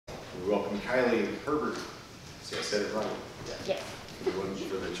We welcome Kylie Herbert. See, I said it right. Yes. For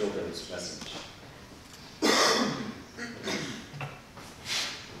the children's message.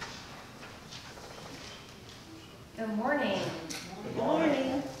 Good morning. Good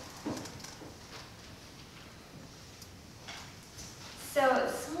morning. So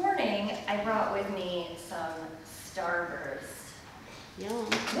this morning I brought with me some Starburst. Yum.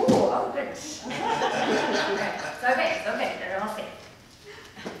 Ooh, oh good. It's okay, they're all safe.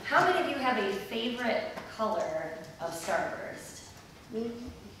 How many of you have a favorite color of Starburst? We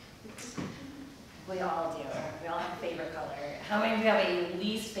all do. We all have a favorite color. How many of you have a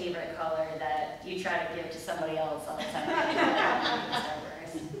least favorite color that you try to give to somebody else all the time?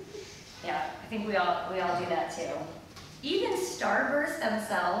 Starburst. Yeah, I think we all do that too. Even Starburst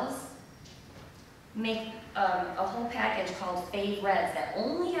themselves make a whole package called Fave Reds that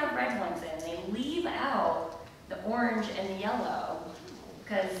only have red ones in. They leave out the orange and the yellow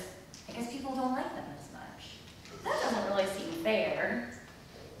because I guess people don't like them as much. That doesn't really seem fair.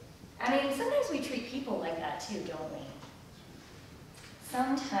 I mean, sometimes we treat people like that too, don't we?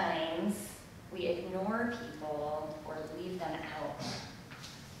 Sometimes we ignore people or leave them out.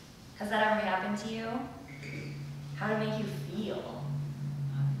 Has that ever happened to you? How did it make you feel?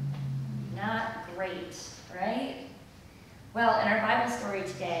 Not great, right? Well, in our Bible story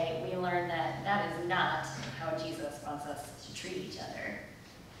today, we learn that that is not how Jesus wants us to treat each other.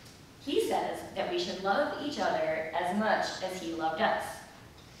 He says that we should love each other as much as he loved us.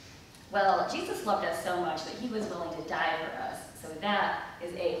 Well, Jesus loved us so much that he was willing to die for us, so that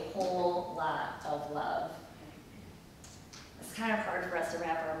is a whole lot of love. It's kind of hard for us to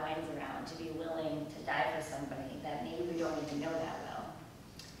wrap our minds around, to be willing to die for somebody that maybe we don't even know that well.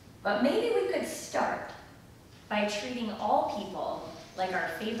 But maybe we could start by treating all people like our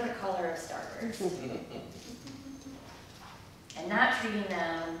favorite color of Starburst. And not treating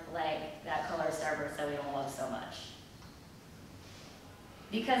them like that color of Starburst that we don't love so much.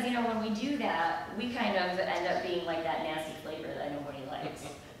 Because, you know, when we do that, we kind of end up being like that nasty flavor that nobody likes,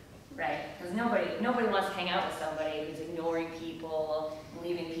 right? Because nobody wants to hang out with somebody who's ignoring people,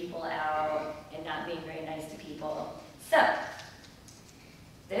 leaving people out, and not being very nice to people. So,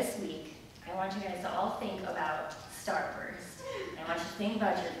 this week, I want you guys to all think about Starburst. I want you to think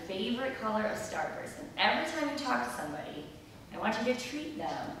about your favorite color of Starburst. And every time you talk to somebody, I want you to treat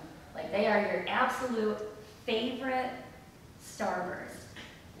them like they are your absolute favorite Starburst.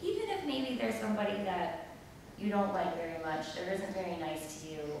 Even if maybe there's somebody that you don't like very much, or isn't very nice to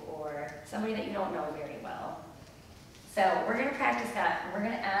you, or somebody that you don't know very well. So we're going to practice that, and we're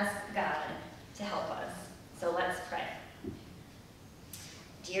going to ask God to help us. So let's pray.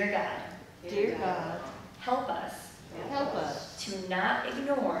 Dear God, help us to not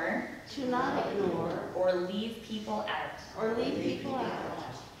ignore or leave people out.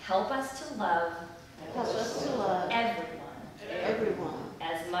 Help us to love everyone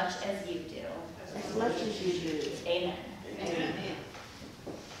as much as you do. Amen.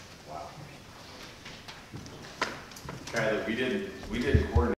 Kylie, we did coordinate.